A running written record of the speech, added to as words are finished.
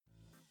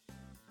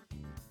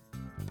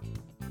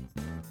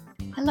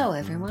Hello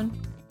everyone.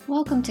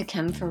 Welcome to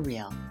Chem for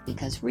Real,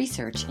 because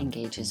research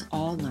engages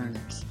all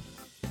learners.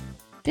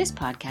 This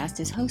podcast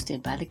is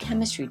hosted by the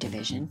Chemistry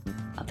Division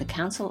of the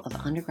Council of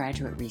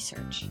Undergraduate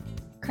Research,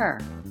 CUR.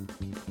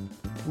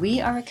 We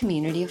are a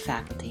community of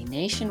faculty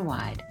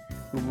nationwide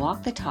who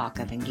walk the talk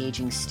of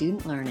engaging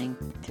student learning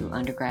through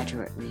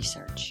undergraduate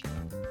research.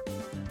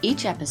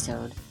 Each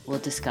episode will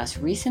discuss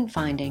recent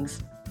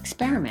findings,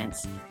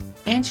 experiments,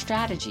 and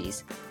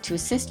strategies to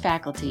assist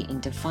faculty in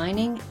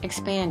defining,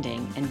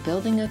 expanding, and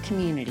building a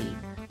community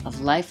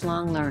of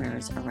lifelong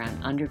learners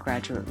around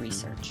undergraduate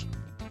research.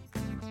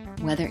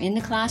 Whether in the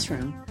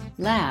classroom,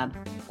 lab,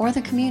 or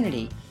the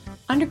community,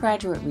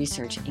 undergraduate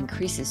research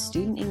increases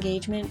student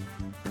engagement,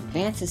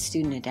 advances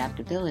student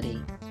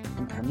adaptability,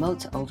 and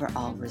promotes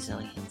overall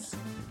resilience.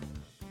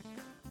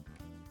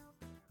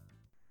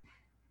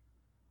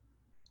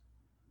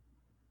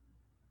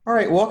 All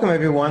right, welcome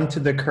everyone to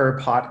the CUR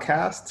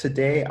podcast.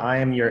 Today I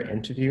am your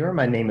interviewer.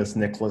 My name is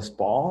Nicholas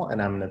Ball,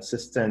 and I'm an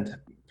assistant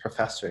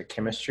professor of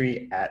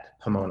chemistry at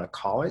Pomona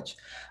College.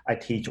 I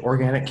teach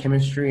organic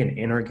chemistry and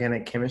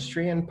inorganic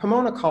chemistry, and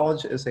Pomona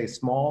College is a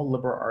small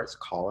liberal arts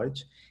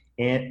college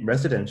and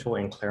residential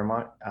in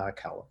Claremont,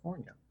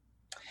 California.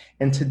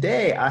 And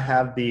today I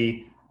have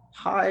the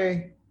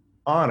high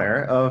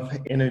honor of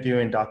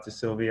interviewing Dr.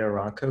 Sylvia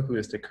Ronco, who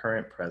is the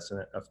current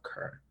president of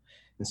CUR.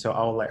 And so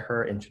I'll let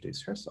her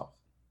introduce herself.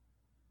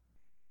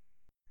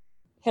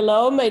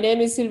 Hello, my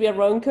name is Sylvia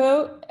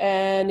Ronco,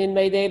 and in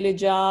my daily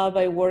job,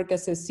 I work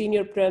as a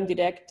senior program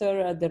director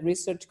at the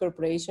Research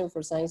Corporation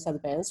for Science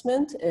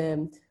Advancement.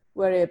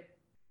 We're a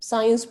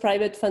science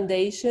private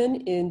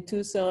foundation in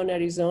Tucson,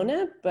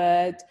 Arizona,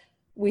 but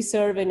we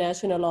serve a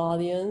national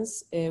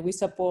audience. We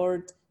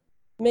support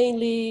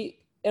mainly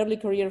early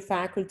career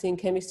faculty in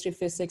chemistry,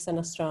 physics, and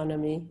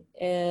astronomy.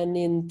 And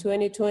in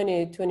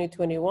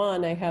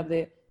 2020-2021, I have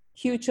the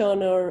huge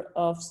honor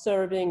of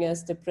serving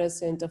as the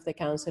president of the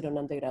Council on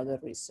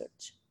Undergraduate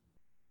Research.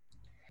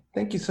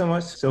 Thank you so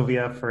much,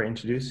 Sylvia, for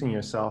introducing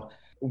yourself.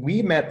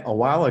 We met a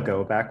while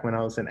ago, back when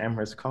I was in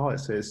Amherst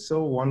College, so it's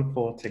so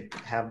wonderful to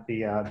have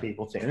be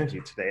able to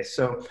interview today.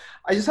 So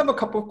I just have a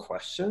couple of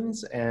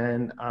questions,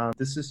 and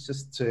this is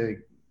just to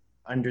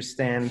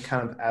understand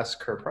kind of as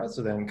CUR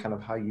president, kind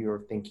of how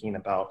you're thinking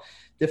about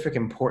different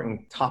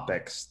important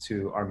topics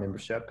to our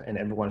membership and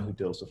everyone who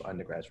deals with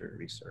undergraduate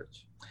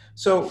research.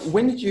 So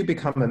when did you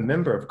become a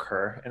member of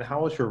CUR, and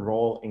how has your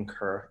role in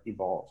CUR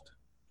evolved?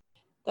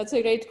 That's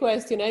a great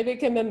question. I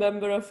became a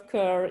member of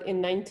CUR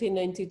in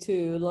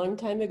 1992, a long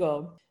time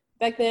ago.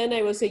 Back then,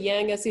 I was a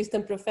young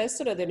assistant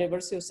professor at the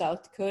University of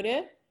South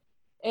Dakota,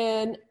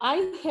 and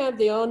I had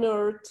the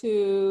honor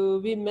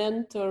to be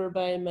mentored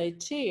by my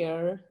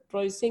chair,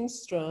 Roy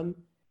Singstrom,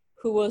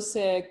 who was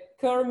a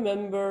CUR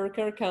member,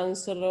 CUR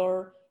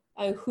counselor,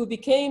 and who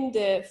became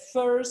the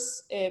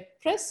first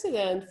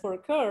president for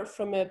CUR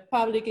from a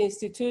public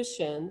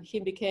institution.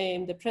 He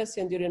became the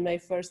president during my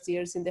first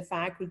years in the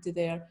faculty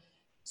there.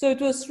 So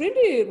it was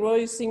really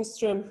Roy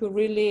Singstrom who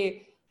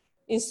really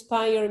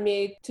inspired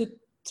me to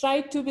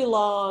try to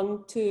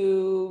belong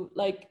to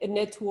like a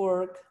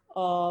network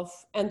of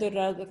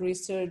undergraduate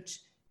research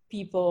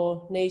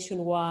people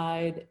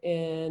nationwide,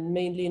 and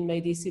mainly in my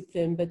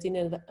discipline, but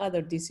in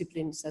other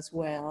disciplines as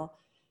well.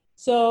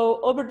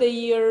 So over the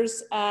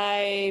years,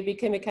 I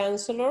became a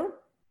counselor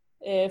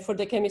for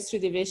the chemistry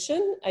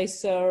division. I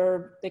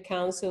served the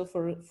council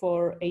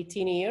for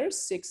 18 years,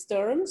 6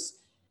 terms.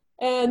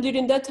 And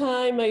during that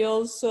time, I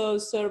also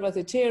served as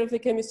the chair of the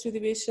chemistry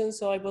division.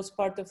 So I was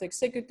part of the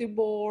executive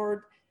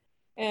board.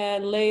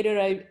 And later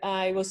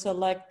I was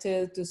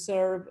elected to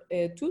serve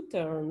 2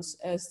 terms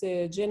as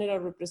the general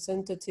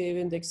representative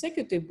in the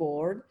executive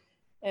board.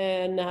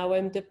 And now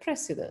I'm the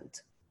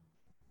president.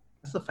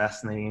 That's a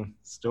fascinating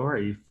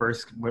story. You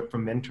first went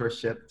from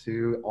mentorship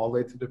to all the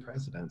way to the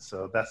president.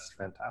 So that's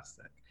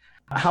fantastic.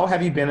 How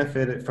have you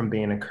benefited from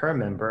being a CUR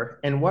member,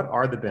 and what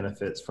are the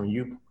benefits from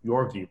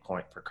your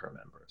viewpoint for CUR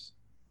members?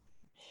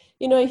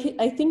 You know,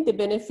 I think the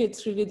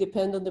benefits really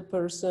depend on the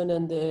person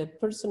and the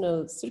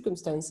personal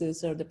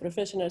circumstances or the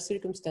professional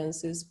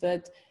circumstances.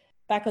 But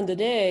back on the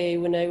day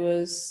when I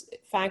was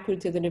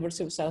faculty at the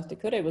University of South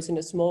Dakota, I was in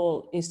a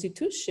small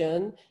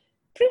institution,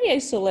 pretty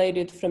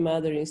isolated from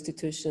other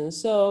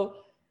institutions. So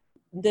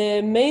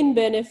the main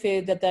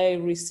benefit that I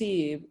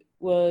received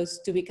was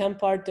to become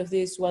part of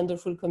this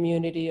wonderful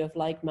community of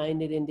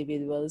like-minded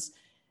individuals,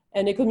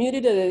 and a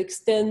community that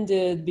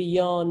extended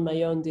beyond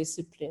my own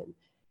discipline.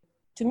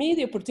 To me,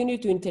 the opportunity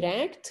to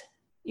interact,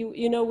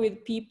 you know,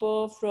 with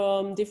people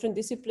from different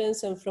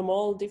disciplines and from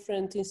all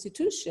different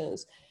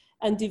institutions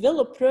and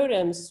develop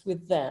programs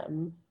with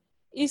them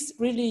is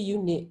really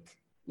unique.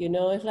 You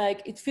know, it's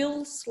like, it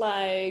feels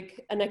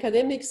like an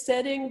academic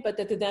setting, but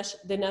at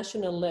the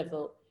national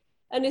level.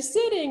 And a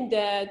setting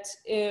that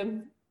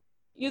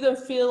you don't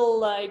feel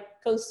like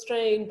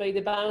constrained by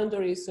the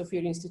boundaries of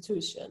your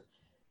institution.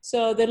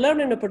 So the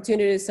learning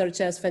opportunities are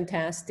just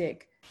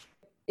fantastic.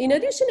 In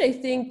addition, I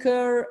think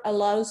CUR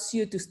allows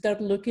you to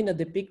start looking at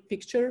the big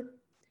picture.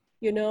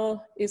 You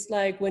know, it's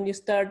like when you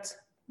start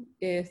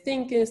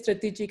thinking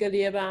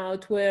strategically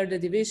about where the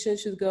division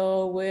should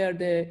go, where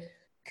the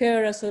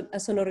CARE as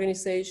an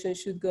organization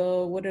should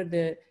go, what are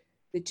the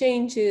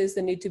changes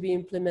that need to be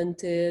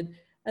implemented.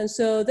 And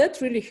so that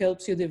really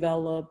helps you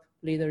develop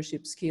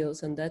leadership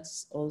skills, and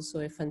that's also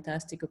a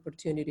fantastic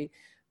opportunity.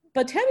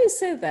 But having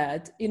said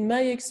that, in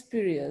my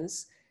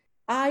experience,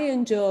 I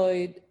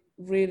enjoyed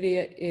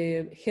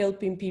really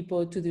helping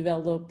people to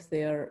develop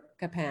their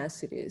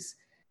capacities.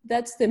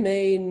 That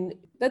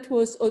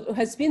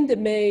has been the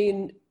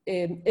main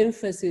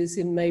emphasis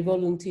in my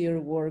volunteer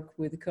work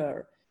with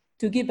CARE,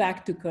 to give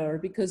back to CARE,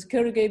 because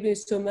CARE gave me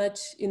so much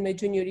in my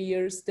junior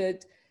years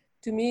that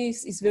to me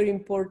it's very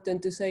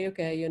important to say,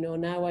 okay,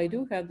 now I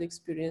do have the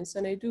experience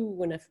and I do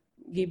want to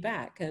give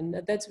back,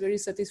 and that's very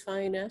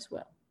satisfying as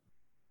well.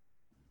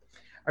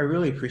 I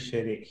really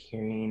appreciated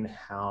hearing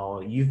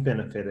how you've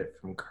benefited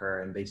from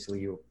CARE and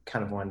basically you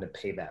kind of wanted to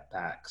pay that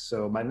back.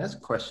 So my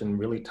next question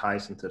really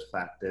ties into the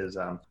fact is,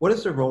 what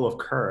is the role of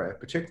CARE,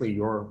 particularly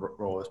your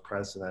role as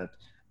president,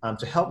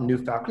 to help new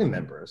faculty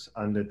members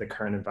under the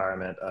current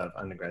environment of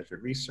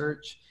undergraduate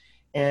research?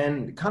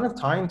 And kind of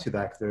tying to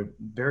that, they're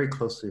very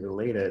closely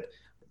related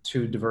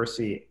to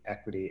diversity,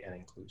 equity, and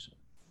inclusion.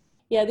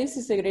 Yeah, this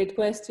is a great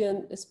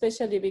question,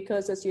 especially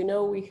because, as you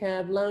know, we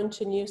have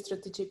launched a new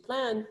strategic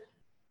plan.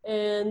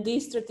 And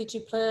this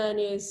strategic plan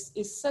is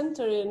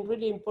centered in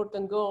really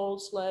important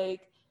goals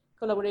like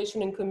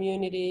collaboration and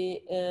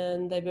community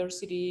and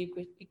diversity,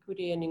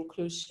 equity, and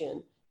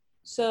inclusion.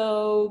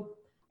 So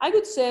I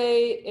would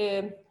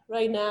say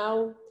right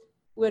now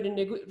we're in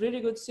a really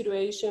good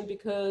situation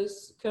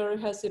because CARE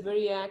has a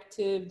very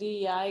active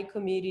DEI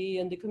committee,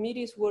 and the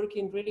committee is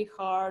working really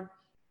hard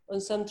on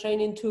some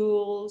training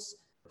tools,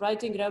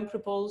 writing grant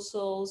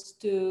proposals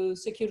to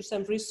secure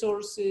some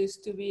resources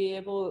to be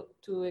able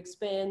to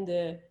expand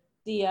the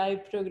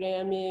DI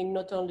programming,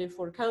 not only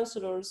for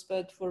counselors,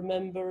 but for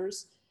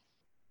members.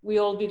 We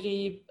all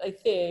believe, I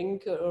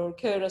think, or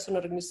CARE as an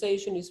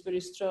organization is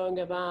very strong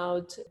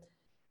about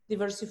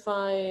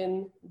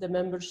diversifying the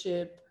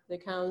membership, the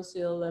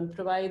council, and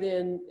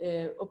providing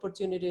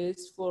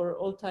opportunities for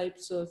all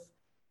types of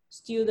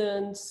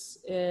students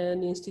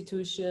and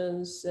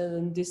institutions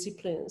and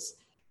disciplines.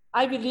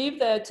 I believe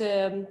that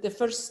the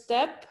first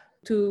step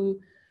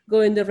to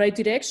go in the right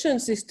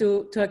directions is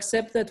to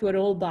accept that we're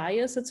all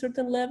biased at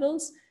certain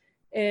levels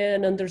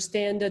and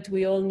understand that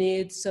we all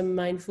need some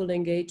mindful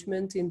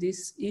engagement in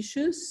these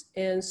issues.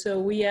 And so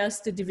we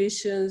asked the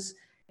divisions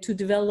to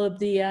develop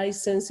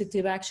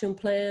DEI-sensitive action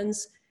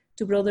plans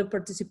to broader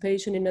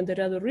participation in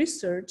undergraduate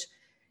research,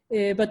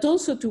 but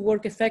also to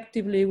work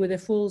effectively with a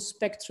full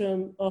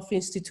spectrum of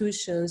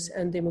institutions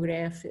and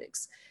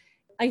demographics.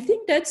 I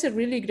think that's a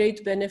really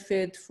great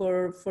benefit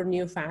for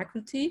new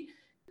faculty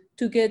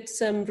to get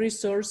some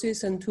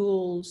resources and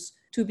tools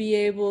to be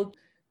able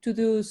to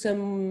do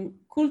some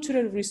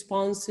culturally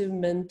responsive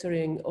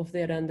mentoring of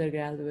their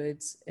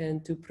undergraduates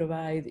and to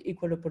provide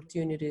equal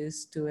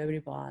opportunities to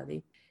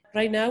everybody.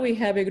 Right now we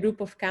have a group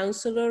of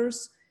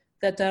counselors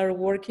that are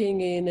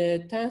working in a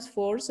task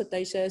force that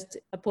I just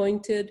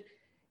appointed.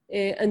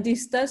 And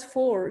this task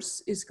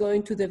force is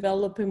going to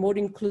develop a more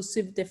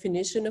inclusive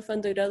definition of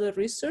undergraduate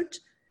research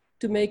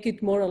to make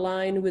it more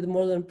aligned with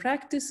modern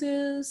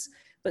practices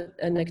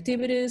and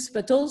activities,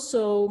 but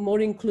also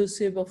more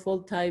inclusive of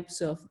all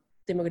types of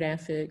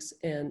demographics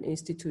and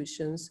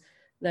institutions,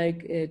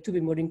 like to be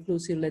more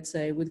inclusive, let's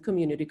say, with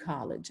community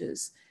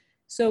colleges.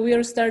 So we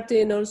are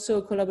starting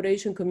also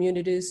collaboration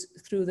communities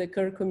through the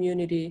CARE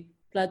community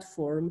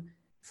platform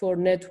for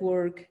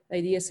network,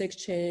 ideas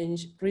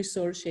exchange,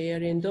 resource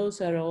sharing.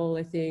 Those are all,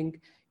 I think,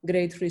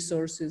 great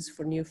resources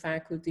for new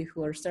faculty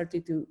who are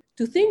starting to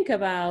think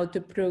about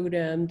a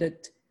program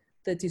that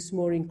is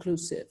more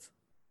inclusive.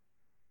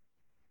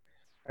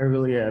 I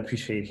really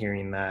appreciate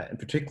hearing that. And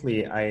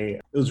particularly,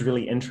 it was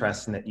really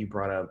interesting that you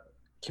brought up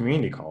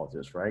community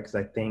colleges, right? Because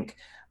I think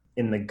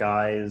in the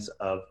guise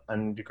of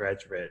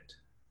undergraduate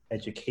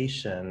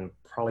education,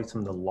 probably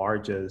some of the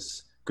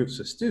largest groups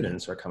of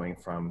students are coming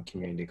from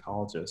community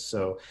colleges.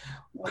 So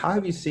how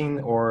have you seen,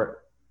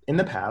 or in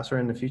the past or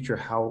in the future,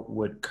 how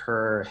would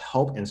CARE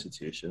help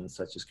institutions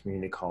such as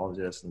community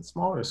colleges and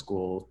smaller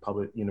schools,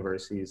 public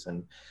universities,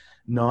 and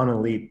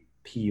non-elite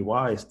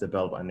PUIs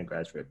develop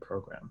undergraduate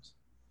programs?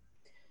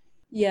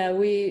 Yeah,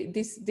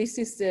 this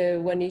is the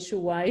one issue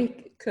why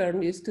CARE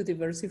needs to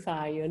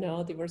diversify,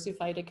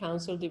 diversify the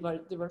council,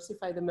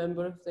 diversify the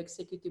member of the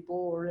executive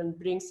board and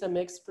bring some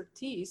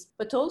expertise.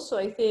 But also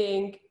I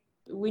think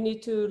we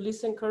need to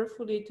listen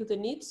carefully to the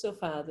needs of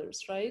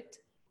others, right?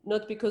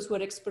 Not because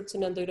we're experts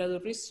in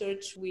undergraduate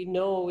research, we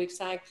know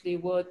exactly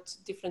what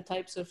different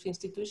types of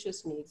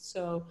institutions need.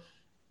 So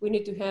we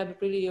need to have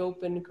really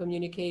open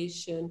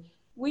communication.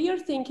 We are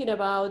thinking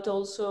about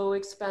also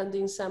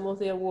expanding some of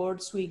the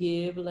awards we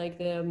give, like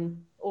the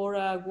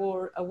Aura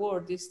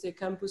Award is the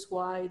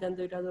campus-wide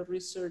undergraduate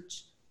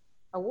research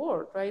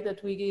award, right?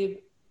 That we give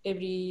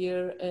every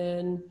year.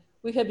 And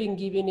we have been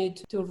giving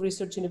it to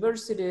research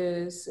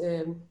universities,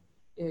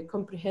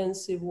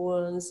 comprehensive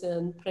ones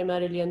and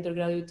primarily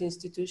undergraduate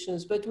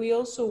institutions, but we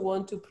also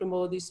want to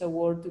promote this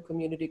award to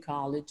community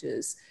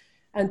colleges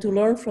and to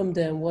learn from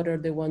them what are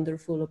the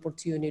wonderful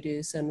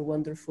opportunities and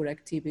wonderful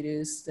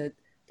activities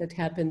that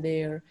happen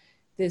there.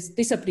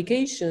 These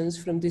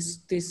applications from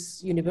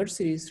these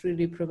universities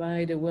really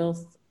provide a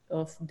wealth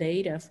of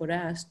data for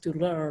us to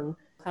learn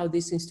how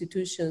these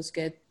institutions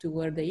get to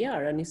where they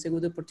are, and it's a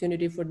good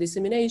opportunity for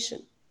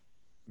dissemination.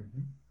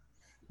 Mm-hmm.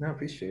 No, I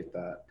appreciate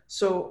that.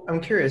 So I'm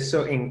curious,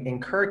 so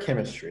in Kerr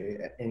chemistry,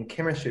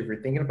 if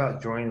you're thinking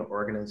about joining an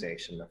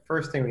organization, the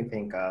first thing we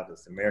think of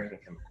is the American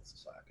Chemical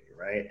Society,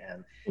 right?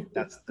 And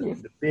that's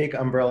the big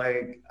umbrella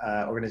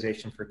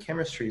organization for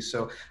chemistry.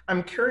 So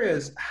I'm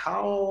curious,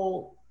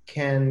 how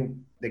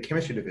can the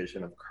chemistry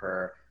division of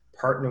Kerr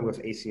partner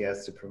with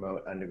ACS to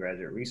promote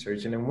undergraduate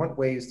research? And in what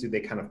ways do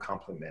they kind of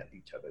complement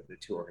each other, the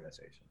two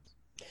organizations?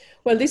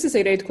 Well, this is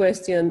a great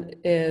question.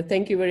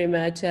 Thank you very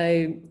much.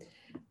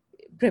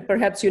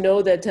 Perhaps you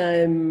know that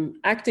I'm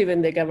active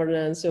in the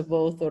governance of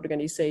both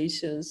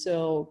organizations.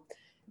 So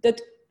that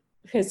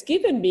has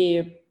given me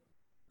a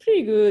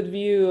pretty good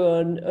view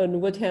on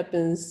what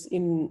happens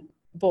in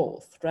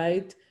both,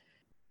 right?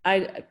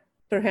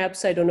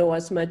 Perhaps I don't know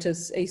as much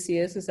as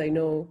ACS as I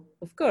know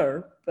of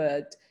Kerr,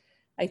 but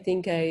I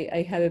think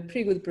I have a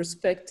pretty good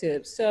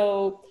perspective.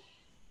 So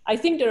I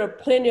think there are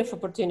plenty of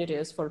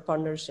opportunities for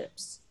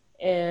partnerships.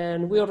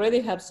 And we already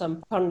have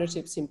some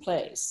partnerships in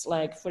place.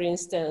 Like, for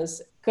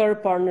instance, Kerr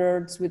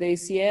partnered with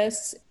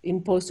ACS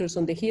in Posters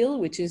on the Hill,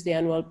 which is the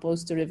annual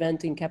poster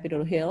event in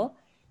Capitol Hill.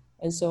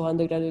 And so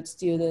undergraduate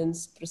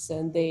students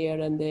present there,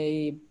 and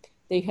they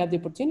have the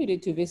opportunity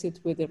to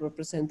visit with the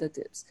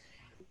representatives.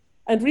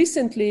 And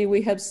recently,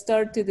 we have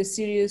started a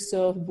series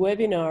of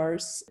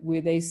webinars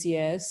with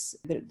ACS.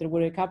 There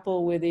were a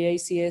couple with the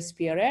ACS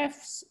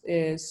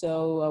PRFs,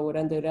 so our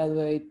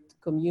undergraduate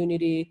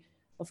community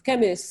of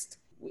chemists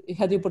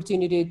had the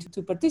opportunity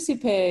to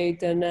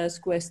participate and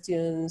ask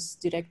questions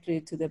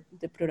directly to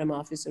the program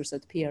officers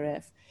at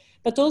PRF.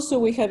 But also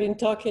we have been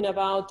talking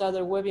about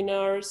other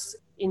webinars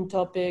in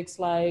topics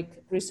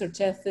like research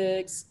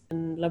ethics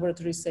and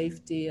laboratory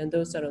safety, and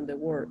those are on the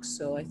works.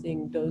 So I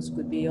think those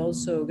could be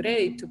also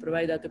great to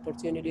provide that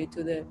opportunity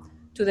to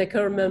the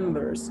Kerr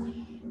members.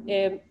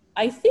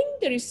 I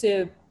think there is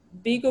a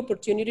big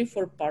opportunity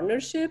for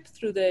partnership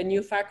through the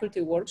new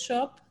faculty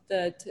workshop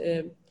that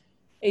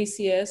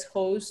ACS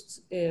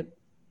hosts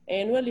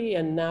annually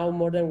and now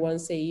more than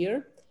once a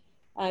year.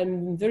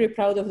 I'm very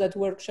proud of that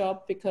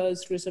workshop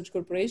because Research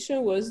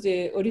Corporation was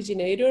the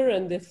originator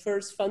and the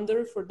first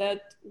funder for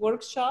that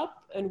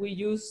workshop. And we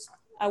use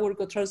our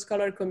Cottrell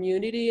Scholar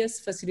community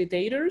as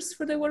facilitators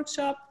for the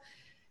workshop.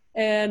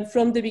 And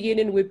from the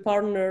beginning, we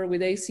partner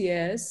with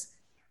ACS.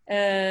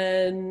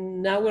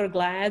 And now we're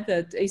glad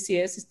that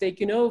ACS is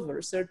taking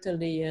over,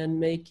 certainly, and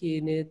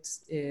making it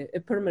a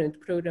permanent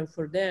program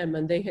for them.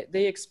 And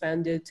they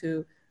expanded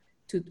to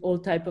all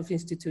type of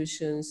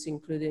institutions,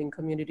 including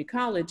community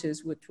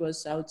colleges, which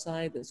was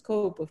outside the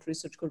scope of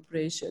Research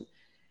Corporation.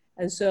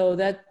 And so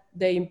that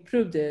they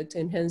improved it,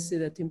 enhanced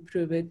it,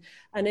 improved it.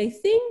 And I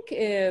think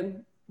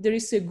there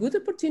is a good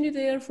opportunity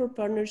there for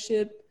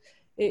partnership.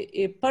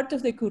 A part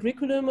of the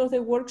curriculum of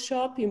the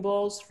workshop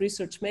involves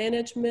research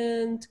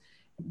management,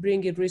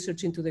 bringing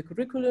research into the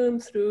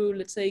curriculum through,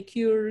 let's say,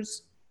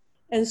 cures.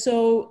 And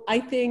so I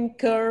think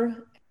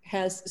Kerr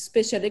has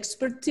special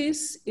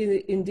expertise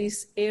in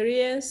these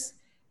areas,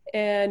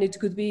 and it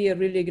could be a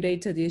really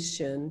great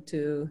addition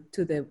to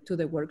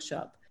the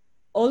workshop.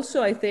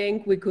 Also, I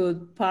think we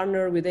could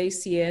partner with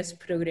ACS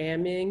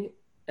programming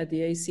at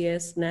the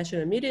ACS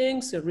national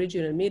meetings or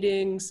regional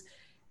meetings,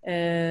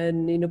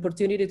 and an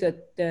opportunity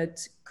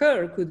that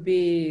Kerr could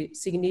be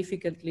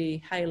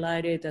significantly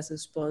highlighted as a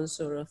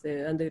sponsor of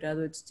the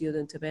undergraduate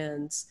student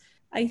events.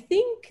 I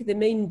think the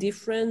main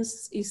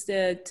difference is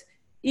that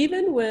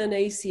even when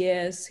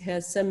ACS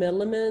has some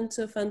elements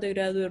of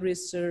undergraduate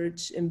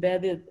research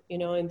embedded,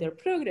 in their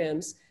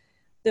programs,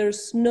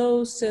 there's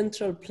no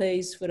central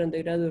place for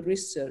undergraduate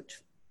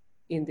research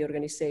in the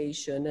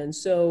organization. And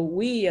so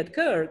we at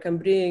Kerr can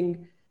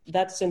bring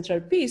that central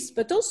piece,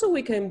 but also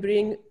we can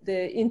bring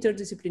the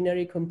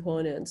interdisciplinary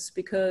components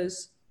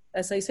because,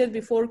 as I said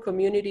before,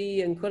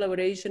 community and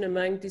collaboration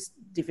among these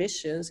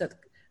divisions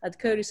at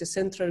Kerr is a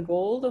central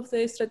goal of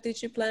the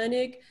strategic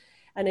planning.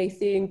 And I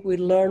think we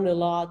learn a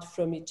lot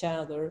from each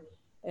other.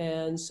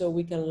 And so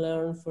we can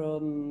learn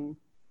from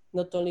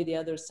not only the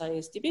other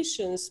science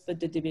divisions, but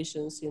the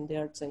divisions in the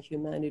arts and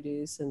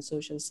humanities and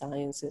social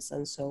sciences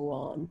and so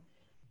on.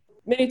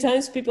 Many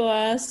times people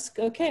ask,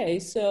 okay,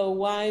 so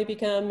why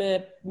become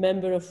a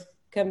member of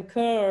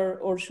ChemKerr,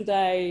 or should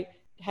I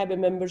have a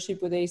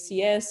membership with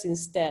ACS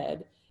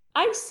instead?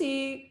 I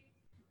see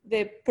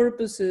the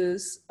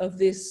purposes of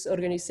these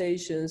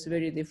organizations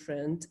very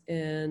different.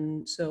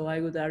 And so I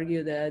would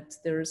argue that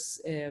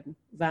there's a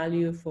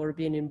value for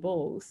being in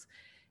both.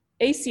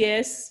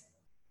 ACS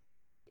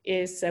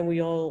is, and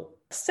we all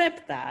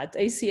accept that,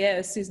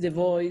 ACS is the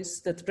voice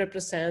that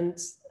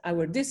represents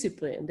our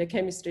discipline, the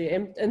chemistry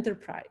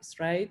enterprise,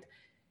 right?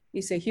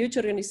 is a huge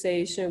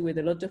organization with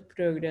a lot of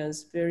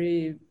programs,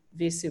 very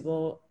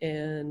visible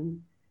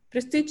and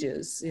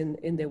prestigious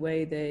in the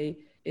way they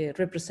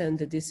represent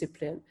the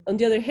discipline. On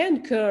the other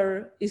hand,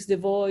 CUR is the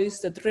voice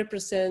that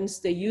represents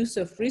the use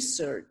of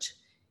research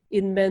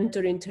in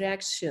mentor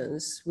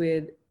interactions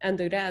with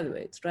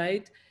undergraduates,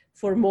 right?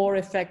 For more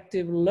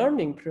effective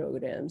learning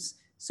programs.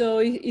 So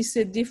it's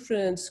a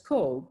different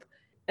scope.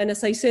 And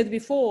as I said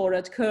before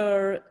at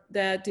CUR,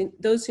 that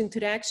those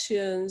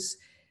interactions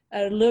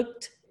are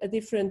looked at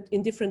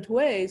in different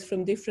ways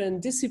from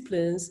different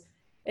disciplines,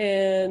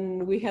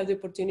 and we have the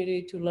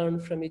opportunity to learn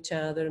from each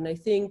other. And I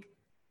think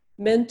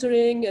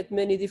mentoring at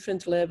many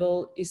different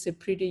levels is a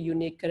pretty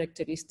unique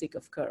characteristic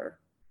of CUR.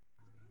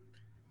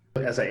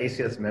 As an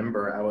ACS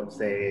member, I would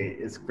say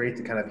it's great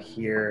to kind of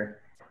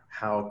hear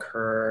how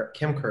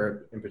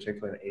ChemCur in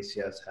particular and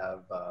ACS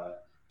have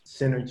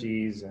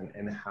synergies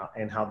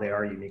and how they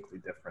are uniquely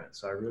different.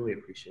 So I really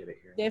appreciate it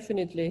here.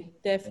 Definitely.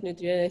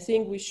 And I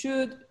think we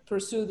should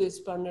pursue these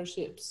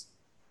partnerships.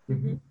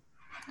 Mm-hmm.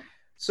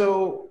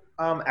 So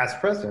as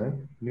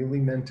president,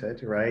 newly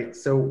minted, right?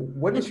 So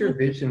what is your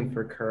vision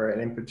for CUR,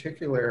 and in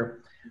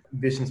particular,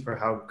 visions for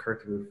how CUR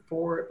can move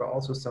forward, but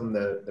also some of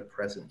the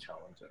present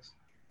challenges?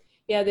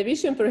 Yeah, the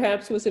vision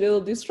perhaps was a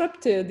little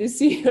disrupted this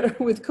year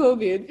with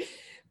COVID,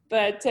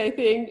 but I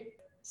think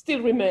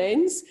still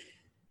remains.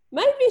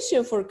 My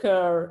vision for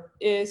CUR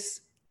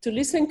is to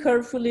listen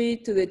carefully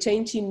to the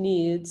changing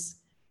needs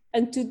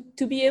and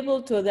to be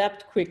able to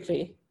adapt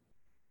quickly.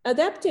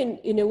 Adapting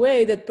in a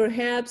way that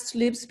perhaps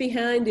leaves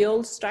behind the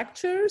old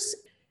structures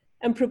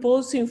and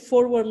proposing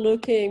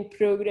forward-looking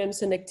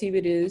programs and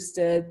activities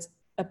that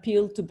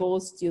appeal to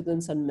both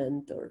students and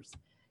mentors.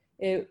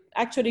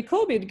 Actually,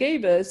 COVID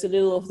gave us a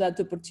little of that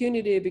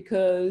opportunity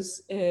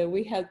because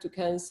we had to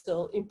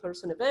cancel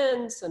in-person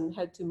events and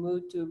had to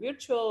move to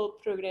virtual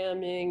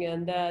programming,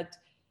 and that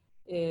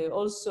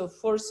also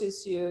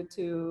forces you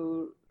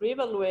to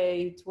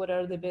reevaluate what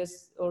are the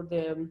best or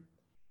the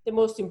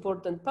most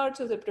important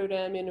parts of the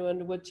programming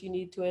and what you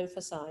need to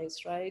emphasize,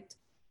 right?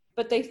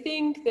 But I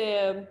think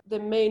the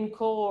main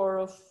core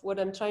of what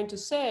I'm trying to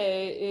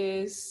say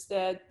is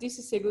that this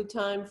is a good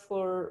time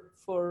for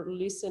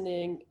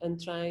listening and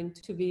trying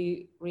to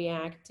be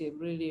reactive,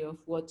 really, of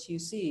what you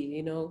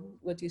see,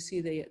 what you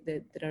see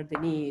that are the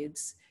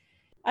needs.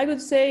 I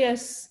would say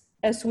as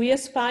we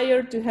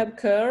aspire to have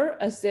CUR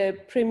as the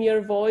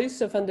premier voice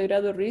of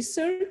undergraduate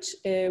research,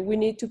 we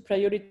need to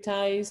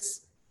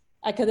prioritize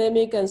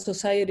academic and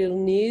societal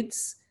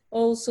needs,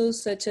 also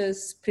such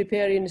as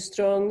preparing a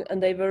strong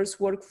and diverse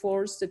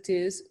workforce that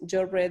is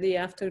job ready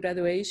after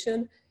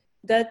graduation.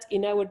 That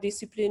in our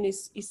discipline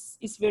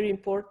is very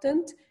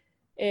important.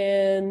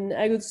 And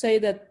I would say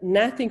that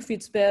nothing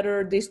fits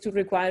better these two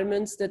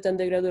requirements than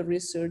undergraduate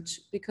research,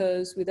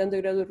 because with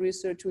undergraduate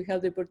research, we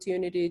have the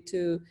opportunity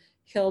to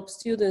help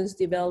students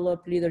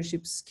develop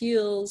leadership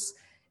skills,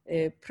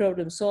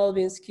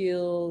 problem-solving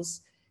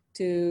skills,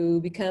 to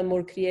become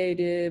more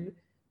creative,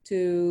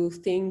 to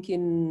think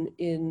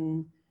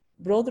in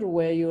broader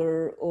way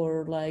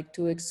or like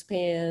to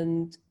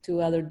expand to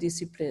other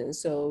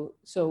disciplines. So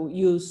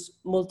use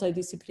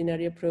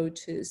multidisciplinary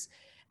approaches.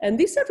 And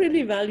these are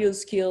really valued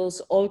skills,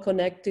 all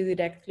connected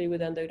directly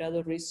with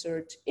undergraduate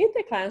research in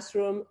the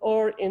classroom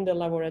or in the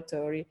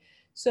laboratory.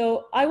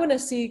 So I want to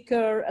see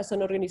CUR as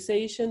an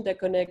organization that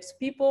connects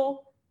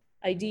people,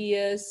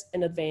 ideas,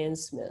 and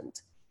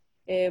advancement.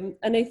 And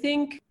I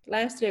think,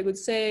 lastly, I would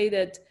say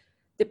that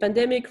the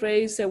pandemic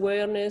raised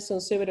awareness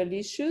on several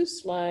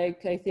issues,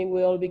 like I think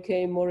we all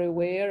became more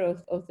aware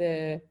of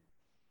the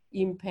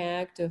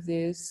impact of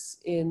this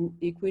in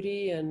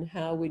equity and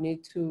how we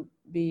need to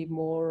be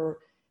more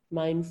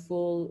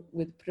mindful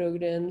with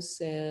programs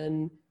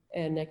and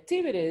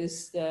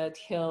activities that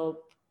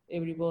help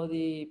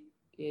everybody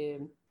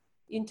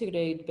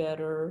integrate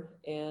better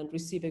and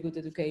receive a good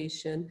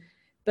education.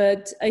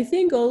 But I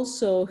think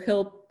also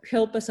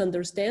help us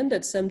understand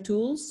that some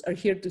tools are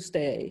here to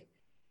stay.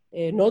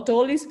 Not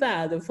all is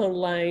bad of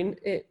online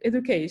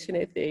education,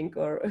 I think,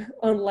 or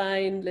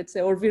online, let's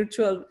say, or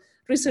virtual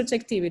research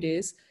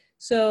activities.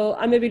 So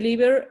I'm a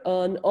believer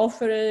on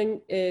offering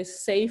a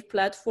safe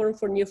platform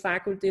for new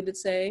faculty,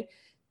 let's say,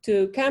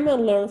 to come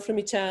and learn from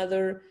each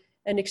other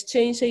and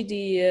exchange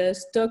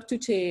ideas, talk to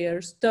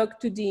chairs, talk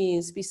to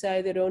deans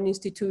beside their own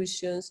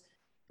institutions.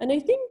 And I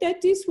think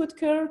that is what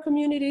CUR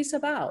community is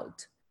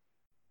about.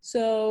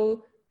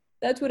 So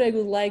that's what I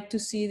would like to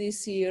see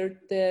this year,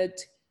 that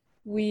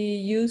we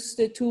use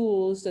the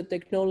tools that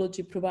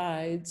technology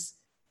provides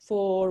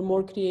for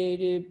more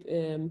creative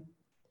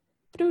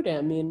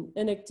programming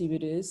and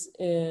activities,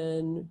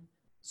 and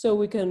so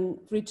we can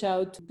reach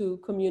out to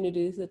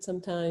communities that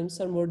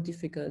sometimes are more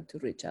difficult to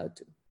reach out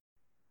to.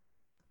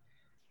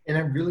 And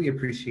I really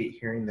appreciate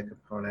hearing the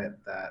component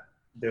that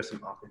there's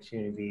some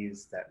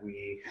opportunities that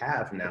we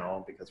have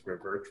now because we're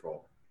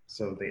virtual.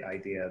 So the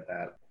idea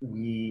that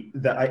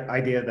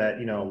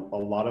a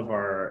lot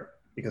of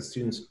because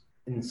students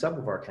in some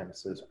of our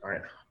campuses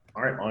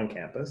aren't on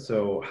campus.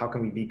 So how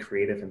can we be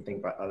creative and think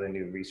about other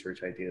new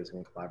research ideas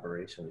and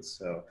collaborations?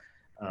 So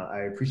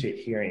I appreciate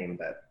hearing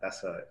that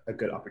that's a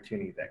good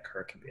opportunity that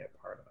Kerr can be a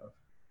part of.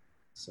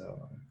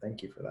 So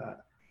thank you for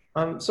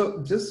that.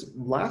 So just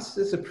last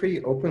is a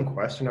pretty open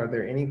question. Are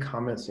there any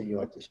comments that you'd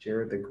like to share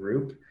with the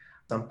group?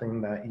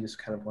 Something that you just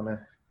kind of want to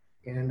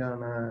end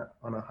on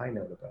a high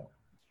note about?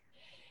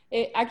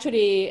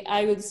 Actually,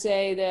 I would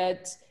say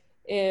that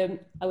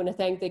I want to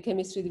thank the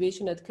chemistry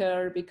division at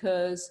Kerr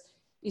because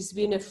it's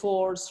been a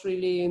force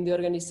really in the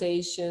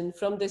organization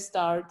from the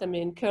start. I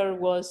mean, Kerr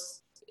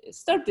was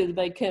started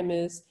by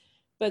chemists,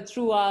 but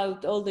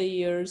throughout all the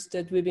years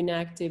that we've been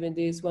active in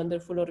this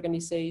wonderful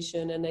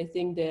organization, and I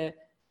think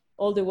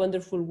all the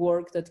wonderful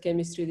work that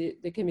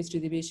the chemistry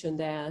division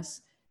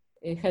does,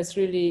 it has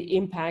really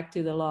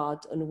impacted a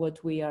lot on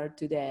what we are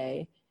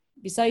today.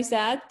 Besides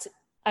that,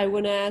 I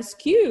want to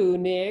ask you,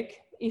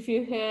 Nick, if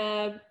you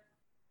have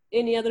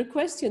any other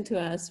question to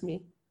ask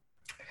me.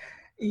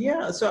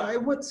 Yeah, so I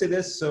would say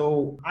this.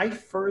 So I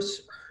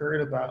first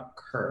heard about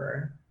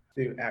Kerr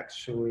through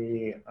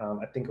actually,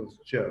 I think it was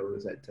Joe, who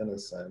was at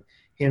Denison.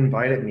 He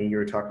invited me. You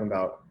were talking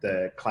about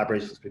the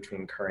collaborations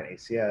between Kerr and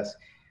ACS.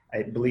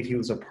 I believe he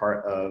was a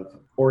part of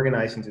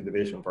organizing the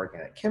Division of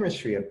Organic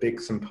Chemistry, a big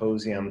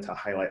symposium to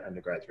highlight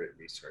undergraduate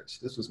research.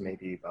 This was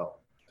maybe about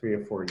 3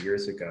 or 4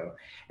 years ago.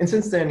 And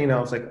since then, I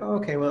was like, oh,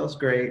 okay, well, that's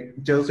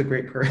great. Joe's a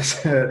great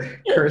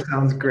person. Kerr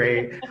sounds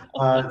great.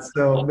 But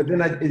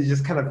then it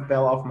just kind of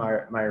fell off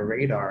my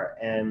radar.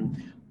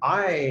 And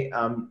I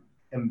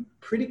am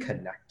pretty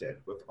connected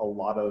with a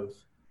lot of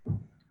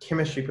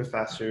chemistry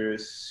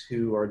professors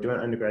who are doing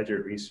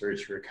undergraduate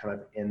research who are kind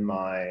of in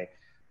my,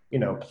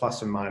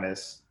 plus or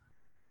minus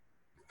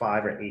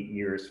 5 or 8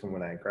 years from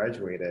when I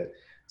graduated.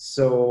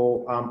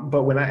 So,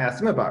 but when I asked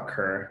them about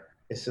Kerr,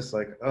 it's just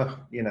like,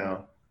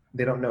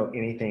 they don't know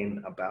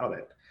anything about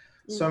it.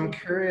 So I'm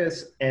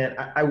curious, and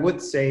I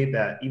would say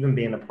that even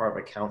being a part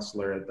of a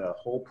counselor, the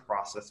whole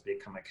process to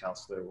become a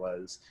counselor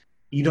was,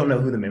 you don't know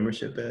who the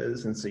membership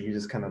is, and so you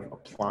just kind of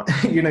apply,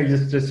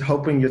 just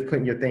hoping, just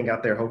putting your thing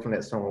out there, hoping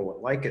that someone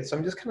would like it. So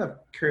I'm just kind of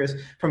curious,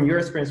 from your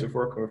experience of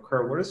working with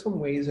Kerr, what are some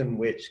ways in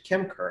which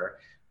Kim Kerr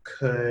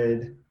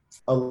could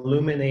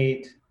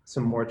illuminate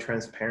some more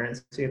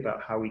transparency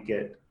about how we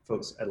get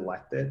folks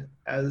elected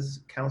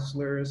as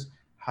counselors?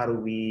 How do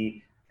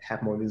we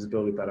have more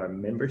visibility about our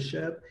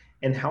membership?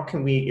 And how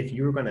can we, if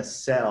you were going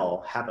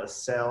to have a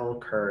sell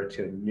Kerr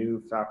to a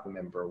new faculty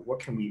member,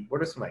 what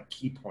are some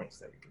key points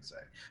that we can say?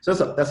 So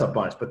that's a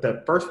bunch, but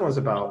the first one is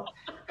about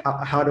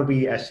how do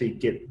we actually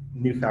get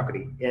new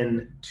faculty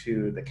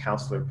into the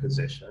counselor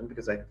position?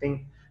 Because I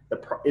think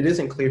it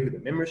isn't clear who the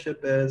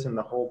membership is, and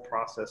the whole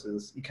process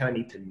is, you kind of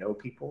need to know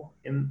people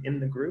in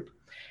the group.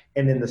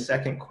 And then the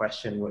second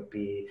question would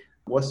be,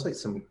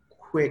 what's some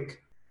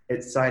quick,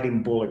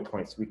 exciting bullet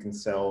points we can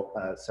sell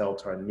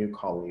to our new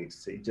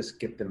colleagues to just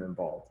get them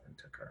involved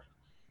into Kerr?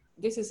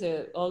 This is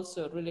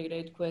also a really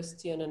great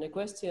question, and a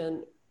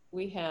question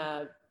we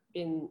have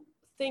been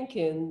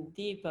thinking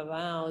deep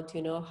about,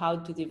 how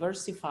to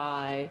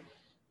diversify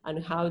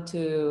and how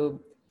to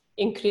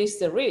increase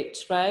the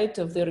reach, right,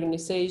 of the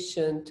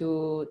organization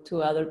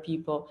to other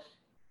people.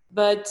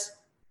 But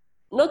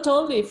not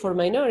only for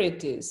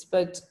minorities,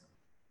 but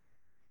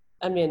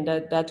I mean,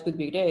 that would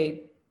be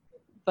great.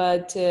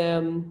 But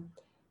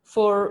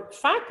for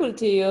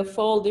faculty of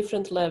all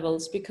different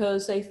levels,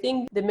 because I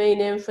think the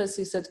main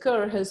emphasis at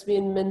Kerr has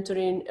been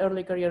mentoring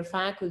early career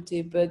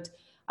faculty, but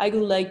I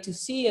would like to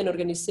see an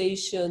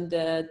organization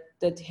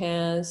that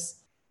has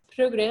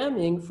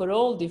programming for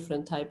all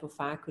different type of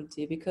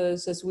faculty,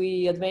 because as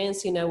we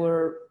advance in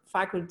our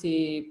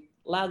faculty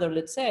ladder,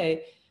 let's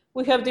say,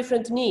 we have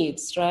different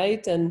needs,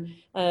 right? And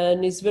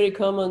it's very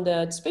common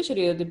that,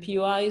 especially at the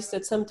PUIs,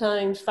 that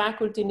sometimes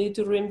faculty need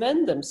to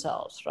reinvent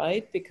themselves,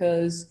 right?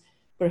 Because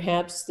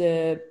perhaps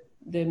the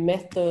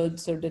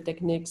methods or the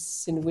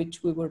techniques in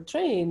which we were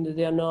trained,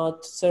 they are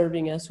not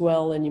serving as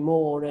well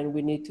anymore, and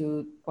we need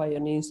to acquire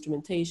new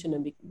instrumentation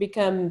and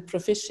become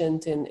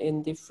proficient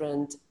in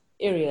different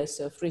areas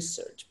of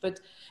research.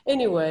 But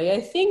anyway,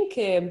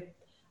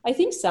 I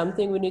think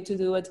something we need to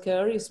do at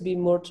Kerr is be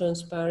more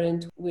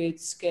transparent with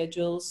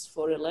schedules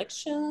for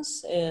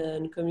elections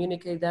and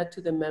communicate that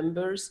to the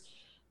members,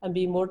 and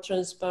be more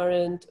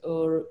transparent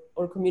or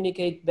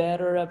communicate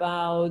better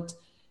about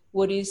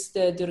what is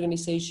the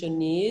organization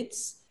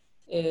needs.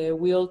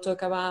 We all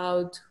talk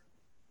about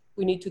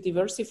we need to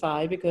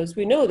diversify, because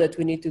we know that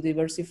we need to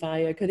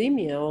diversify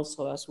academia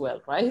also as well,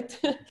 right?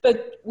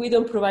 But we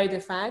don't provide the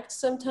facts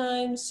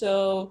sometimes.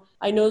 So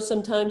I know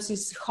sometimes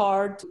it's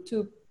hard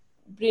to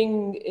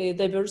bring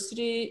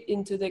diversity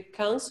into the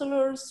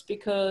counselors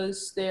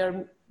because they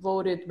are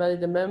voted by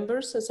the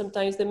members, and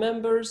sometimes the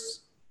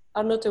members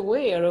are not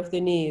aware of the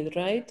need,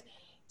 right?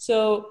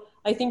 So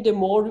I think the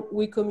more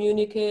we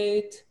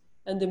communicate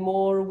and the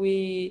more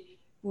we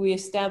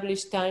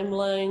establish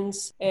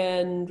timelines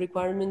and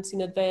requirements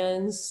in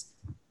advance,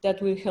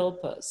 that will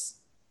help us.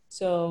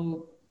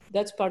 So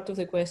that's part of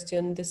the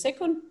question. The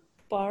second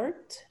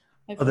part,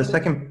 Oh,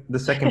 the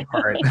second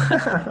part.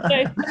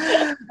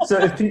 So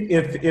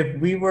if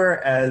we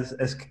were as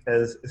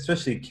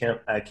especially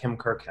Chem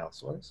Kerr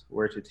counselors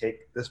were to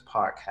take this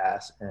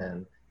podcast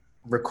and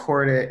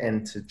record it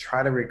and to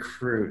try to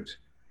recruit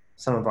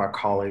some of our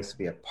colleagues to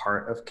be a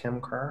part of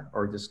Chem Kerr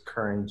or just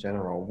Kerr in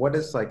general, what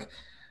is like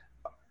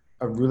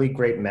a really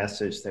great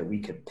message that we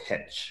could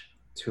pitch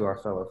to our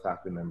fellow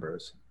faculty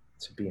members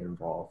to be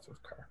involved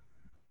with Kerr?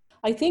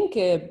 I think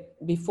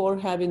before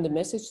having the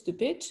message to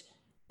pitch,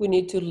 we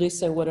need to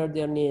listen what are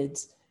their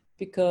needs,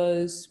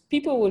 because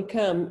people will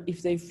come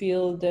if they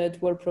feel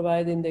that we're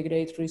providing the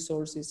great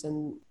resources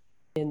and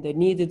the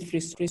needed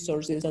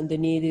resources and the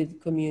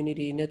needed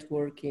community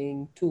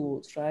networking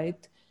tools,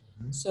 right?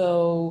 Mm-hmm.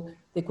 So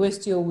the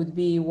question would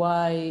be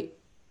why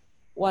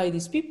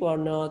these people are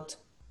not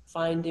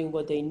finding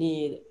what they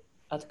need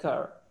at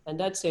Kerr. And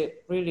that's a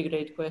really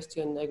great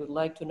question. I would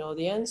like to know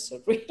the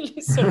answer,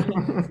 really.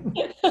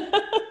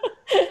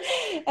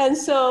 And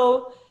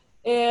so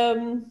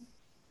the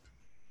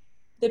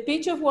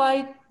pitch of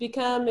why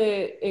become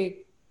a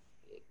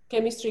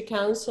chemistry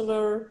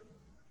counselor,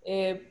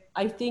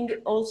 I think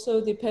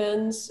also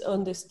depends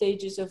on the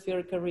stages of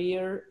your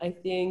career. I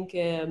think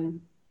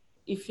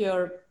if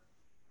you're,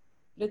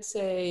 let's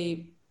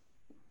say,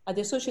 at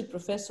the associate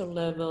professor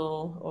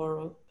level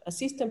or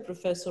assistant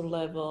professor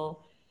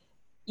level,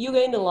 you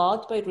gain a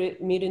lot by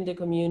meeting the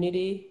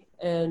community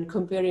and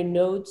comparing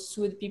notes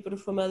with people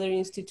from other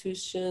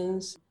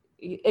institutions,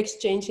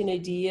 exchanging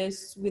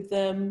ideas with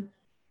them.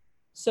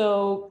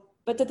 So,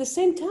 but at the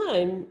same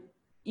time,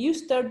 you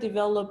start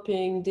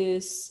developing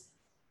this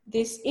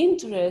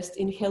interest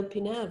in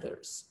helping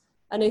others.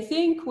 And I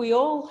think we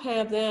all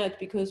have that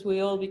because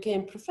we all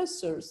became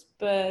professors,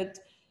 but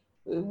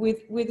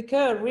with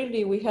Kerr,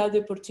 really, we have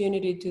the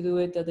opportunity to do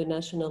it at the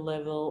national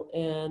level.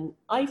 And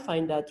I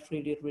find that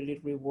really, really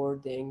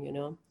rewarding, you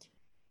know,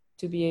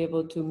 to be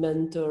able to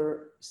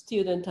mentor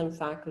student and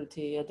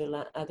faculty at the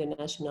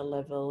national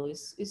level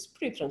is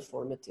pretty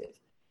transformative.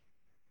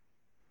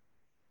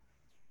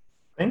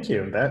 Thank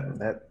you.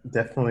 That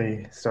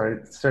definitely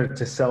started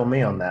to sell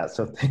me on that.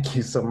 So thank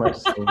you so much.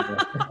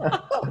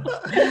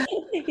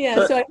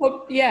 Yeah. So I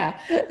hope. Yeah.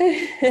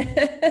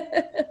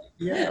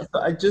 Yeah. So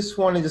I just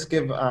want to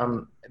give.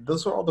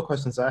 Those are all the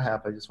questions I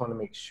have. I just want to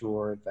make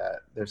sure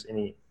that there's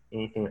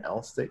anything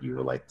else that you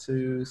would like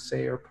to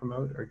say or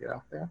promote or get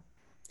out there.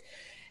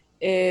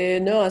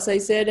 No, as I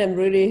said, I'm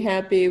really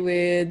happy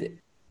with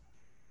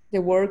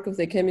the work of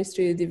the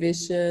chemistry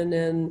division,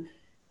 and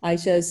I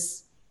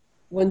just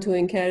want to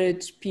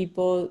encourage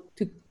people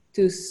to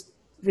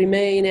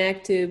remain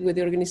active with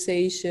the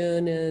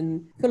organization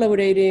and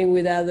collaborating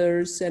with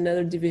others and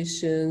other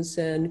divisions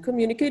and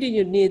communicating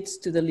your needs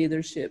to the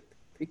leadership,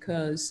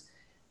 because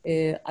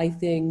I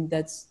think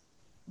that's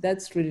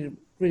really,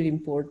 really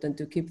important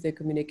to keep the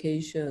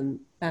communication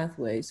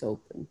pathways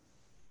open.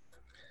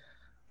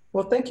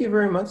 Well, thank you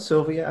very much,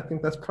 Sylvia. I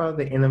think that's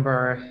probably the end of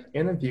our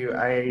interview.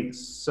 I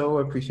so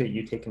appreciate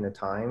you taking the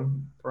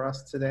time for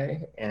us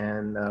today,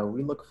 and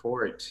we look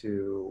forward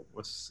to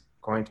what's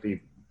going to be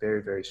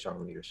very, very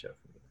strong leadership.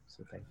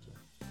 So thank you.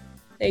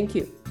 Thank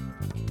you.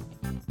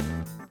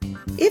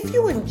 If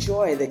you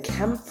enjoy the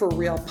Chem for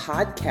Real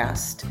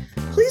podcast,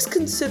 please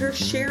consider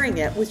sharing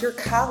it with your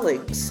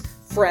colleagues,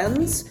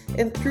 friends,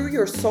 and through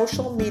your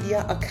social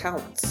media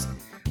accounts.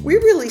 We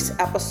release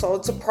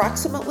episodes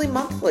approximately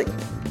monthly.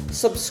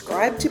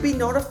 Subscribe to be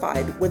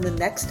notified when the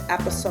next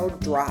episode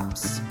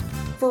drops.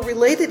 For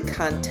related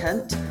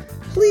content,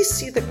 please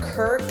see the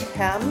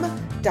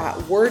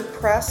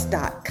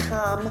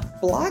kerrchem.wordpress.com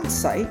blog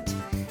site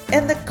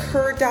and the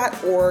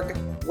kerr.org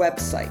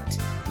website.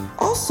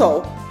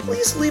 Also,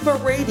 please leave a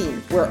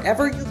rating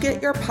wherever you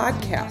get your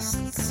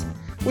podcasts,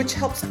 which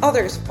helps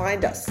others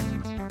find us.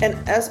 And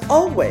as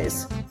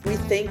always, we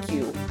thank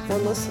you for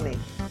listening.